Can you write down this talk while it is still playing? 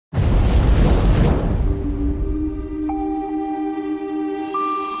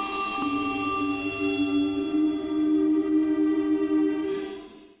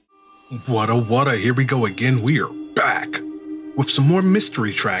Wudda, here we go again. We are back with some more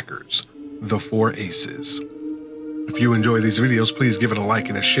mystery trackers, the 4 Aces. If you enjoy these videos, please give it a like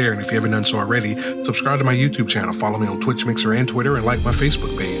and a share, and if you haven't done so already, subscribe to my YouTube channel, follow me on Twitch, Mixer, and Twitter, and like my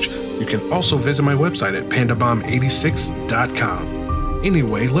Facebook page. You can also visit my website at PandaBomb86.com.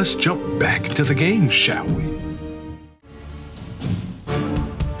 Anyway, let's jump back into the game, shall we?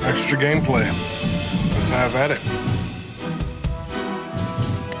 Extra gameplay. Let's have at it.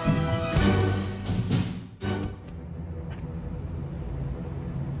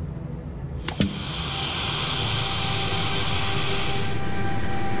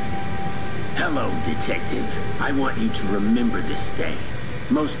 Hello, Detective. I want you to remember this day.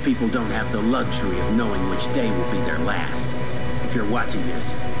 Most people don't have the luxury of knowing which day will be their last. If you're watching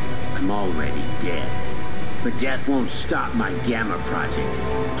this, I'm already dead. But death won't stop my Gamma project,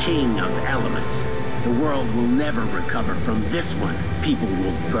 King of Elements. The world will never recover from this one. People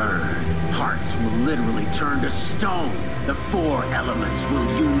will burn. Hearts will literally turn to stone. The 4 elements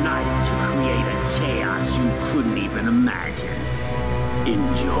will unite to create a chaos you couldn't even imagine.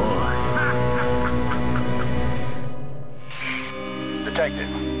 Enjoy. Detective,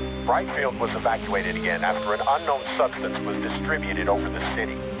 Brightfield was evacuated again after an unknown substance was distributed over the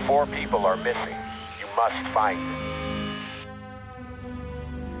city. 4 people are missing. You must find them.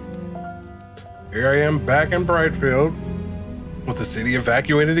 Here I am back in Brightfield with the city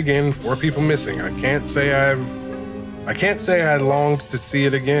evacuated again, 4 people missing. I can't say I longed to see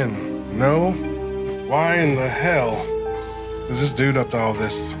it again. No? Why in the hell is this dude up to all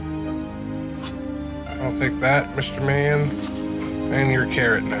this? I'll take that, Mr. Man, and your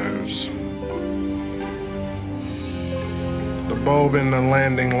carrot nose. The bulb in the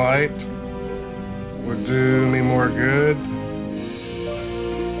landing light would do me more good.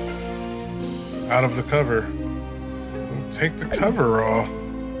 Out of the cover. Take the cover off.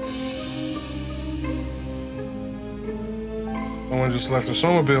 Someone just left a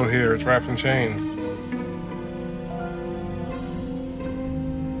snowmobile here. It's wrapped in chains.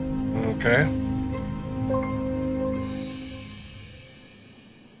 Okay.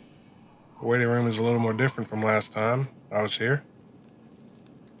 The waiting room is a little more different from last time I was here.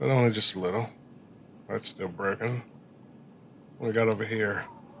 But only just a little. That's still broken. What we got over here?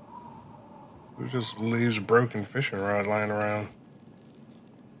 Who just leaves a broken fishing rod lying around?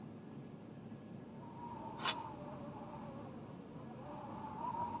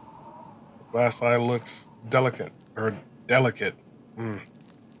 Glass eye looks delicate. I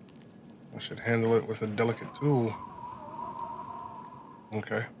should handle it with a delicate tool.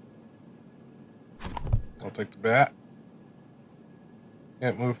 Okay. I'll take the bat.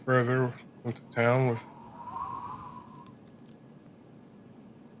 Can't move further into town with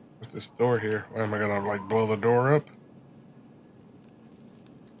this door here. Why am I gonna like blow the door up?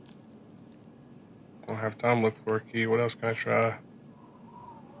 Don't have time to look for a key. What else can I try?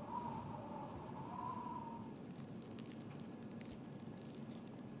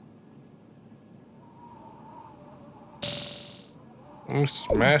 Let me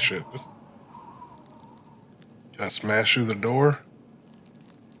smash it. Can I smash through the door?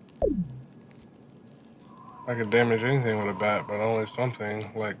 I could damage anything with a bat, but only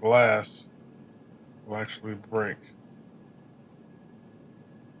something like glass will actually break.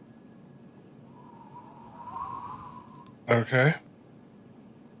 Okay.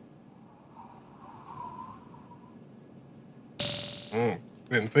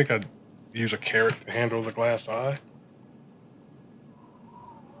 Didn't think I'd use a carrot to handle the glass eye.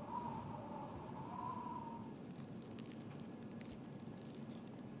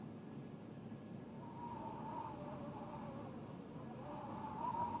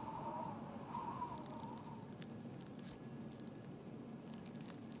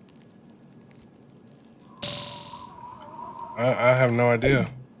 I have no idea.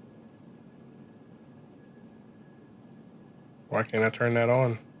 Why can't I turn that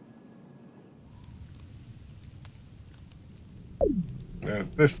on? Yeah,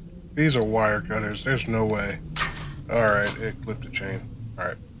 these are wire cutters. There's no way. Alright, it clipped the chain.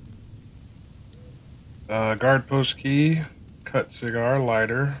 Alright. Guard post key, cut cigar,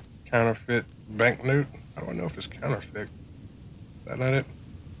 lighter, counterfeit banknote. How do I know if it's counterfeit? Is that not it?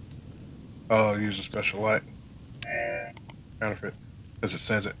 Oh, use a special light. Counterfeit, because it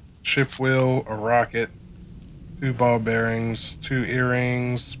says it. Ship wheel, a rocket, 2 ball bearings, 2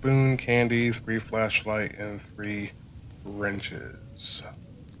 earrings, spoon, candy, 3 flashlight, and 3 wrenches.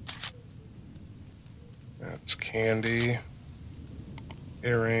 That's candy,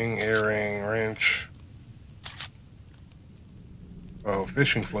 earring, wrench. Oh,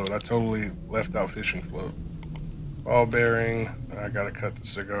 fishing float. I totally left out fishing float. Ball bearing. I gotta cut the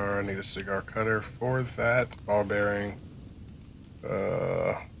cigar. I need a cigar cutter for that. Ball bearing.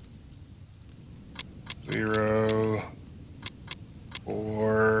 0,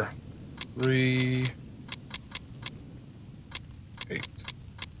 4, 3, 8.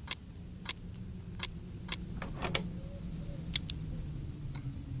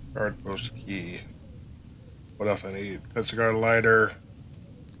 Guard post key. What else I need? Cut cigar lighter,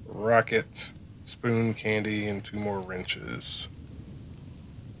 rocket, spoon, candy, and 2 more wrenches.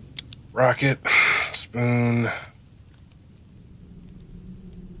 Rocket, spoon.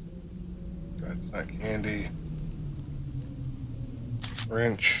 That's not candy.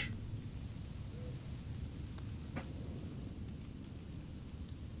 Wrench.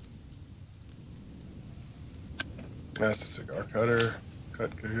 That's a cigar cutter.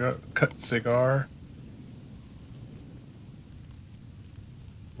 Cut cigar.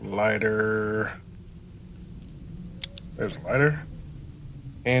 Lighter. There's a lighter.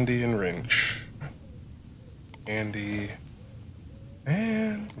 Candy and wrench. Candy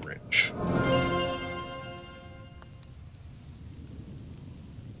and wrench.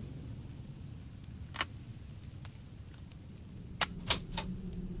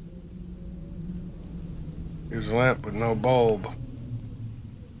 Here's a lamp with no bulb.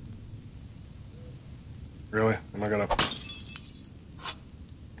 Really? Am I gonna...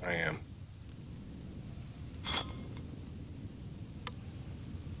 I am.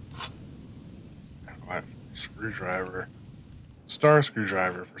 What? Screwdriver. Star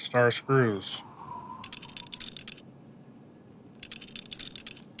screwdriver for star screws.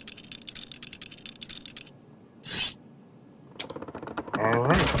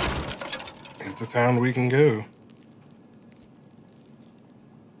 Alright. Into town we can go.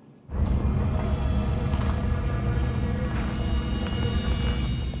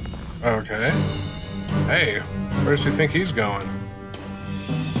 Okay. Hey, where does he think he's going?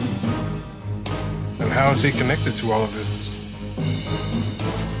 And how is he connected to all of this?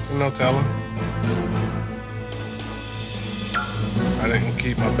 No telling. I didn't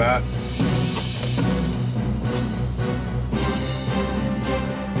keep my bat.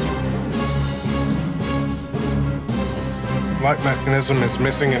 Lock mechanism is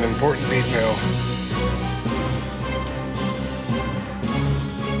missing an important detail.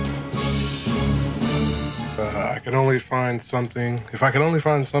 I can only find something. If I can only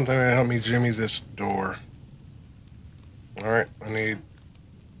find something to help me jimmy this door. Alright, I need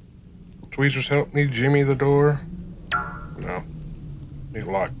tweezers help me jimmy the door. No. Need a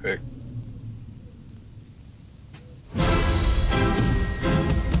lockpick.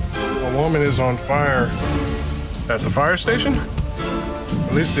 A woman is on fire at the fire station?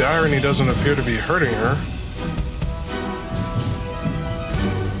 At least the irony doesn't appear to be hurting her.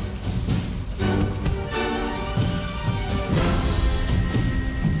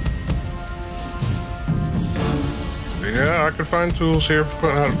 Yeah, I could find tools here for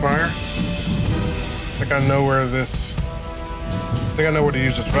putting out a fire. I think I know where this... I think I know where to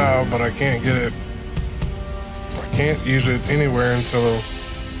use this valve, but I can't get it... I can't use it anywhere until...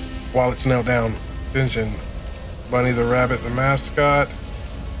 while it's nailed down. Attention. Bunny the Rabbit, the mascot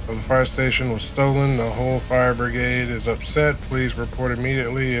of the fire station, was stolen. The whole fire brigade is upset. Please report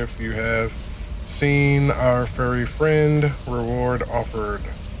immediately if you have seen our furry friend. Reward offered.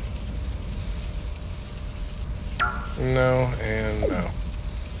 No and no.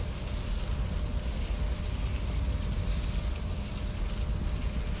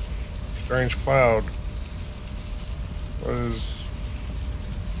 Strange cloud. What is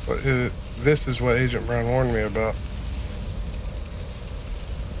it? This is what Agent Brown warned me about.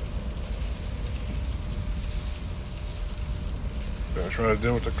 Gonna try to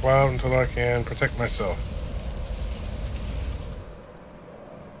deal with the cloud until I can protect myself.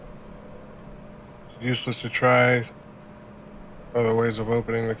 It's useless to try other ways of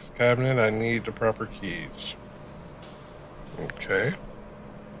opening the cabinet. I need the proper keys. Okay.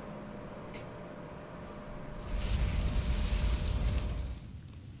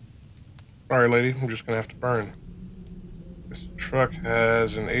 Sorry, lady. I'm just gonna have to burn. This truck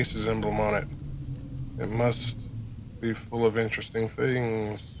has an Aces emblem on it. It must be full of interesting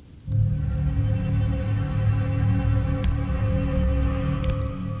things.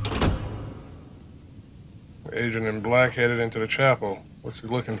 Agent in black headed into the chapel. What's he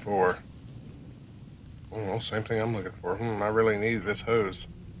looking for? Well, same thing I'm looking for. I really need this hose.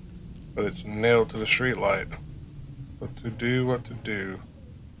 But it's nailed to the street light. What to do, what to do.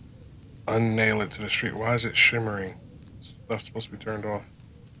 Unnail it to the street. Why is it shimmering? Stuff's supposed to be turned off.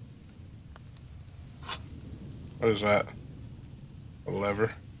 What is that? A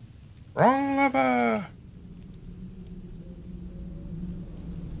lever. Wrong lever!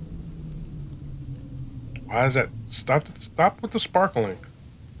 Why is that? Stop with the sparkling.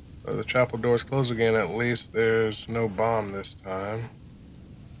 The chapel door's closed again. At least there's no bomb this time.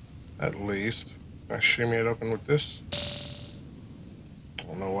 At least. Can I shimmy it open with this? I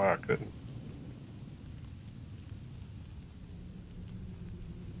don't know why I couldn't.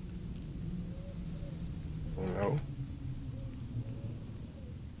 No.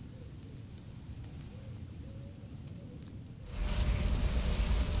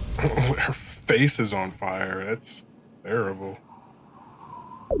 Her face is on fire. That's terrible.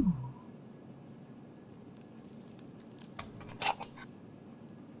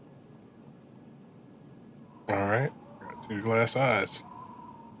 Alright, got 2 glass eyes.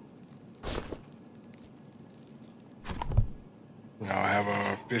 Now I have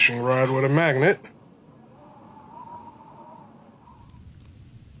a fishing rod with a magnet.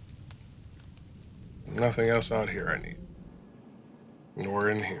 Nothing else out here I need. Nor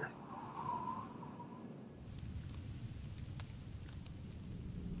in here.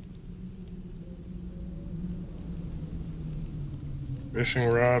 Fishing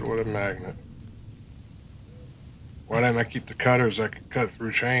rod with a magnet. Why didn't I keep the cutters? I could cut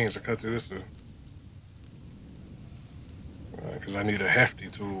through chains. I cut through this. Because I need a hefty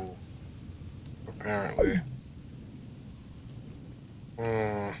tool. Apparently.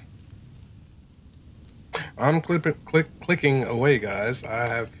 I'm clicking away, guys. I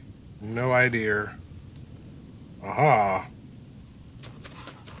have no idea. Aha.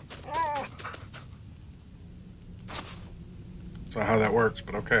 That's not how that works,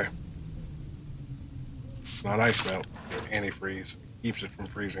 but okay. It's not ice melt, antifreeze. Keeps it from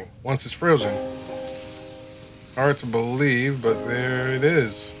freezing. Once it's frozen. Hard to believe, but there it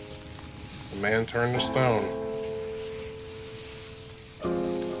is. The man turned to stone.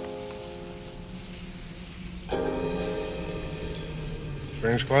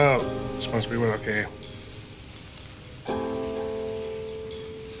 Strange cloud. This must be what, okay.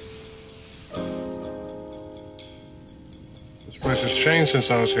 This place has changed since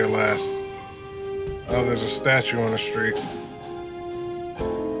I was here last. Oh, there's a statue on the street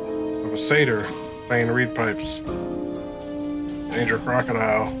of a satyr playing reed pipes. Danger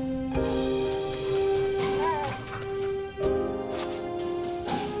crocodile.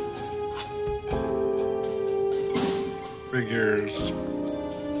 Figures.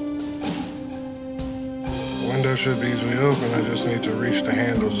 The window should be easily open. I just need to reach the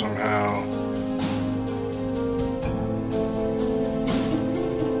handle somehow.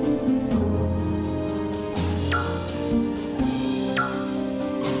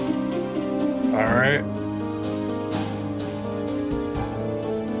 Alright.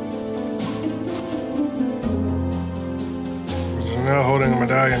 There's no holding a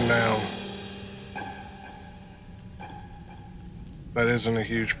medallion down. That isn't a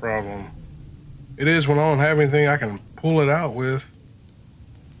huge problem. It is when I don't have anything I can pull it out with.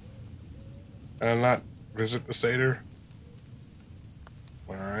 And not visit the satyr.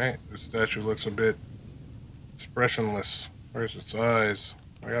 Alright, this statue looks a bit expressionless. Where's its eyes?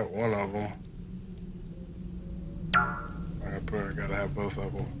 I got one of them. I gotta have both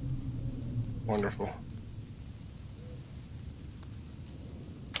of them. Wonderful.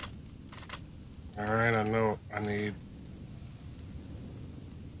 Alright, I know I need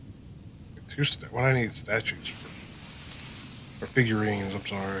what I need statues for figurines, I'm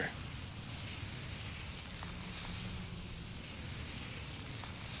sorry.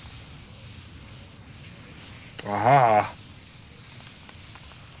 Aha!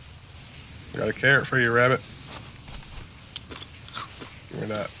 Got a carrot for you, rabbit. Give me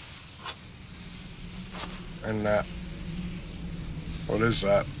that. And that. What is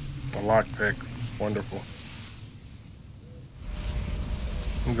that? A lockpick. Wonderful.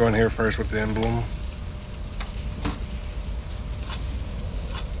 I'm going here first with the emblem.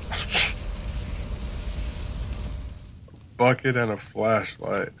 A bucket and a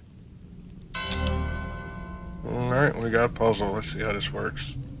flashlight. Alright, we got a puzzle. Let's see how this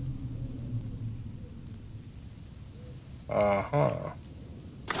works. Uh-huh.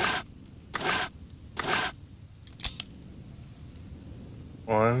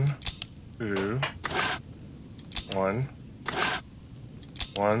 One, two, one.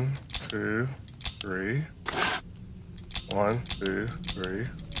 1, 2, 3. 1, 2, 3,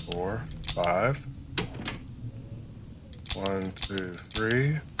 4, 5. 1, 2,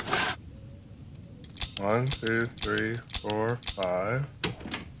 3. 1, 2, 3, 4, 5.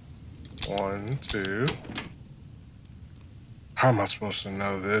 1, 2. How am I supposed to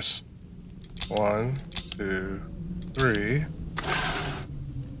know this? 1, 2, 3.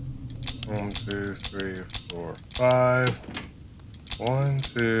 1, 2, 3, 4, 5. 1,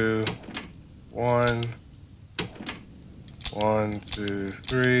 2, 1, 1, 2,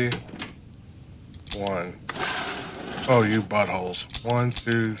 3. 1. Oh, you buttholes. 1,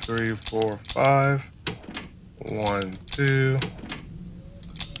 2, 3, 4, 5. 1, 2.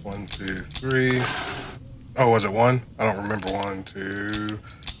 1, 2, 3. Oh, was it 1? I don't remember. 1, 2,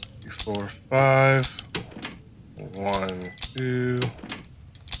 3, 4, 5. 1, 2.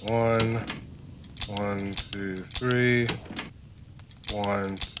 1. 1, 2, 3.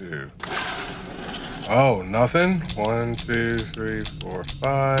 1, 2. Oh, nothing? 1, 2, 3, 4,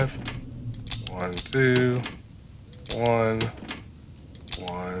 5. 1, 2. 1.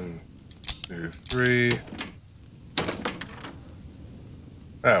 1, 2, 3.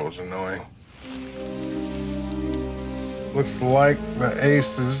 That was annoying. Looks like the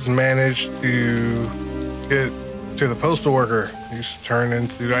aces managed to get to the postal worker. He's turned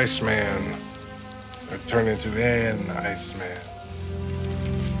into Iceman. Or turned into an Iceman.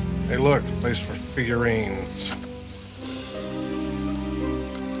 Hey look, place for figurines.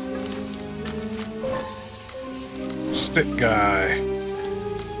 Stick guy.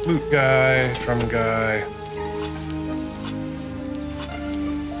 Flute guy. Drum guy.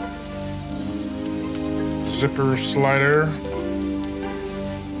 Zipper slider.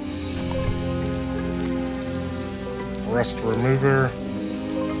 Rust remover.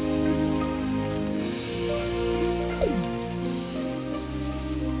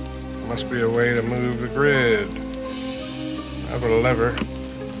 Must be a way to move the grid. I have a lever.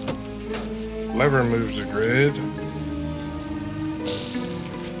 Lever moves the grid.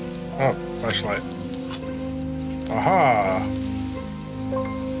 Oh, flashlight. Aha!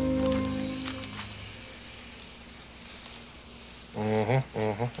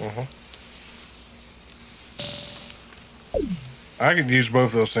 I could use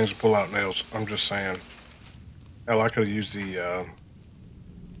both of those things to pull out nails. I'm just saying. Hell, I could have used the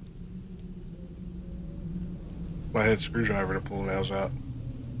my head screwdriver to pull nails out.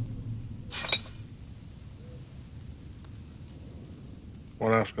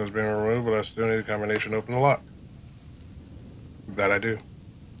 One obstacle has been removed, but I still need a combination to open the lock. That I do.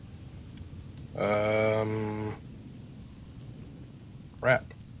 Crap.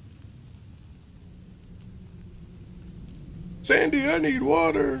 Sandy, I need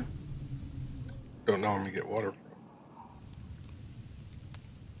water. Don't know where to get water from.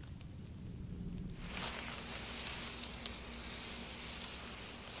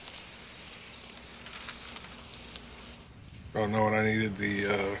 Don't know what I needed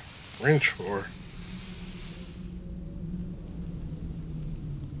the wrench for.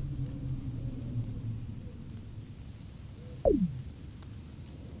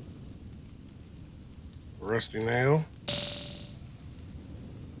 Rusty nail.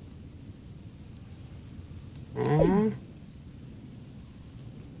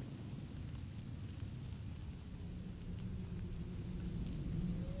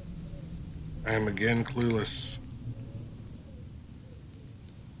 I am again clueless.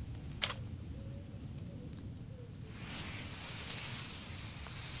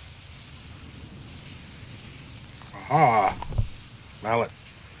 Aha! Mallet.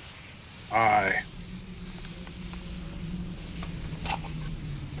 Aye.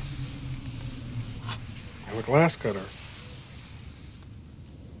 And a glass cutter.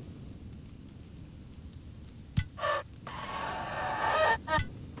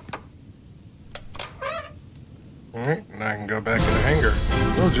 Alright, and I can go back in the hangar.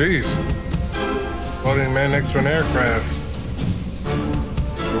 Oh, jeez. Floating man next to an aircraft.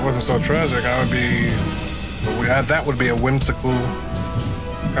 If it wasn't so tragic, I would be... that would be a whimsical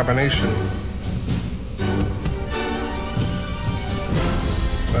combination.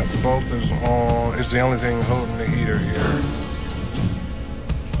 That bolt is on. Is the only thing holding the heater here.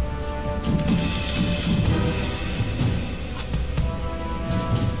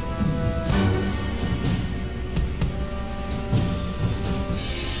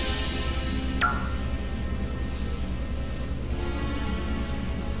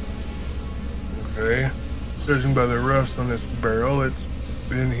 Okay. Judging by the rust on this barrel, it's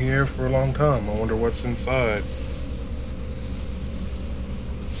been here for a long time. I wonder what's inside.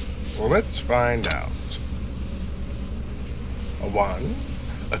 Well, let's find out. A 1,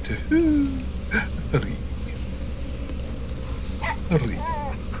 a 2, a 3. 3.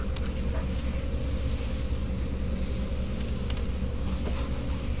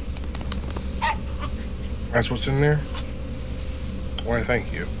 That's what's in there? Why,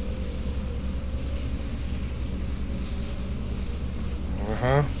 thank you.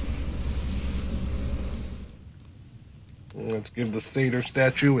 Let's give the satyr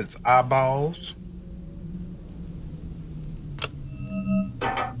statue its eyeballs.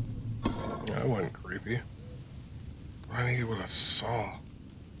 That wasn't creepy. What I need with a saw.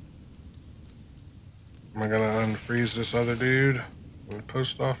 Am I gonna unfreeze this other dude in the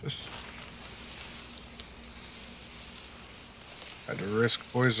post office? I'd risk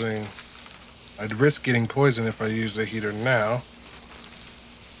poisoning. I'd risk getting poisoned if I use the heater now.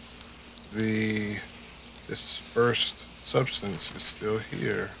 The dispersed substance is still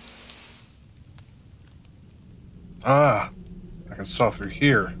here. Ah, I can saw through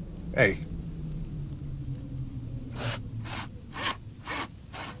here. Hey.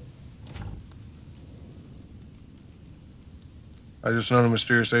 I just know the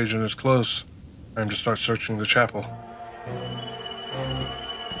mysterious agent is close. Time to start searching the chapel.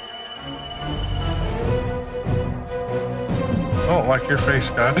 I don't like your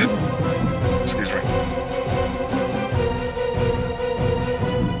face, guy. Excuse me.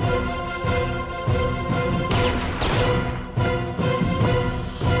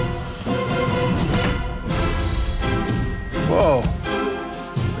 Whoa.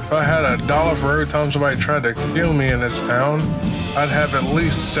 If I had $1 for every time somebody tried to kill me in this town, I'd have at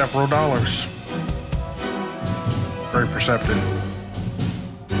least several dollars. Very perceptive.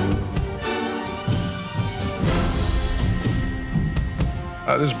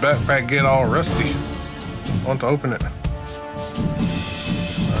 How did this backpack get all rusty? I want to open it.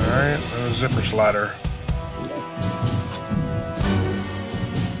 Alright, a zipper slider.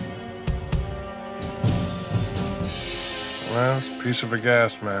 Well, it's a piece of a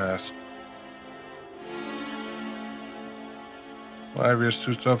gas mask. Ivy is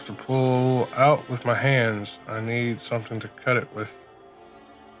too tough to pull out with my hands. I need something to cut it with.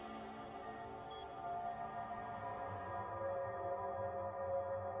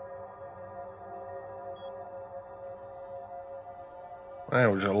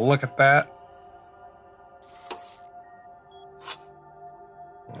 Man, would you look at that?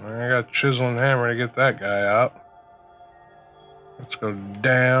 I got a chisel and hammer to get that guy out. Let's go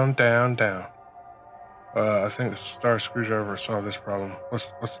down, down, down. I think the star screwdriver solved this problem.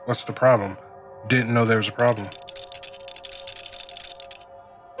 What's the problem? Didn't know there was a problem.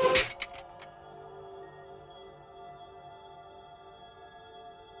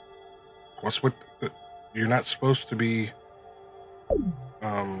 What's with the, you're not supposed to be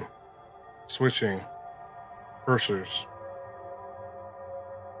switching cursors.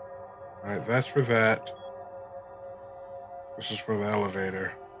 Alright, that's for that. This is for the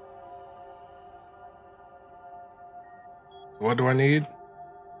elevator. So what do I need?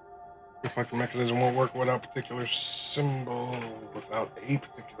 Looks like the mechanism won't work without a particular symbol. Without a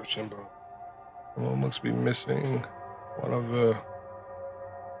particular symbol. One looks to be missing one of the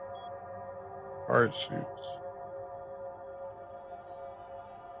hard suits.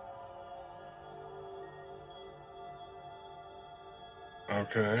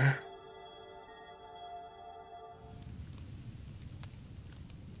 Okay.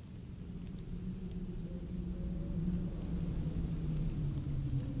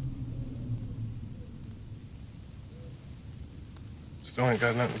 Still ain't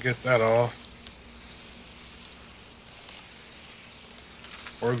got nothing to get that off.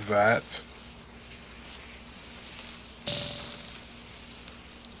 Or that.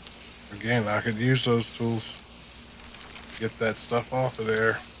 Again, I could use those tools. Get that stuff off of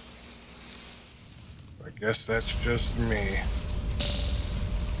there. I guess that's just me.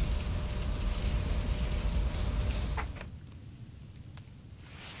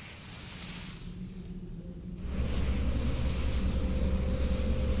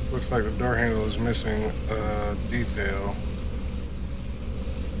 Looks like the door handle is missing a detail.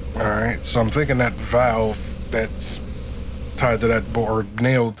 Alright, so I'm thinking that valve that's tied to that board,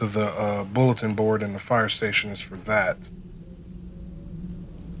 nailed to the bulletin board in the fire station is for that.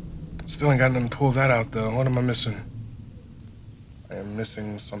 Still ain't got nothing to pull that out though. What am I missing? I am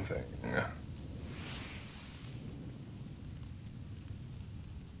missing something.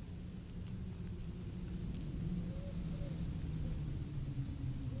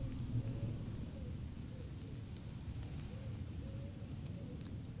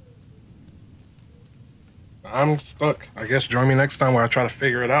 I'm stuck. I guess join me next time where I try to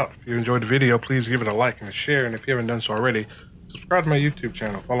figure it out. If you enjoyed the video, please give it a like and a share. And if you haven't done so already, subscribe to my YouTube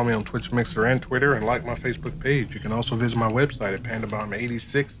channel. Follow me on Twitch, Mixer, and Twitter. And like my Facebook page. You can also visit my website at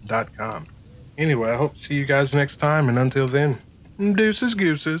PandaBomb86.com. Anyway, I hope to see you guys next time. And until then, deuces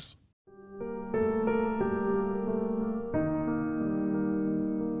gooses.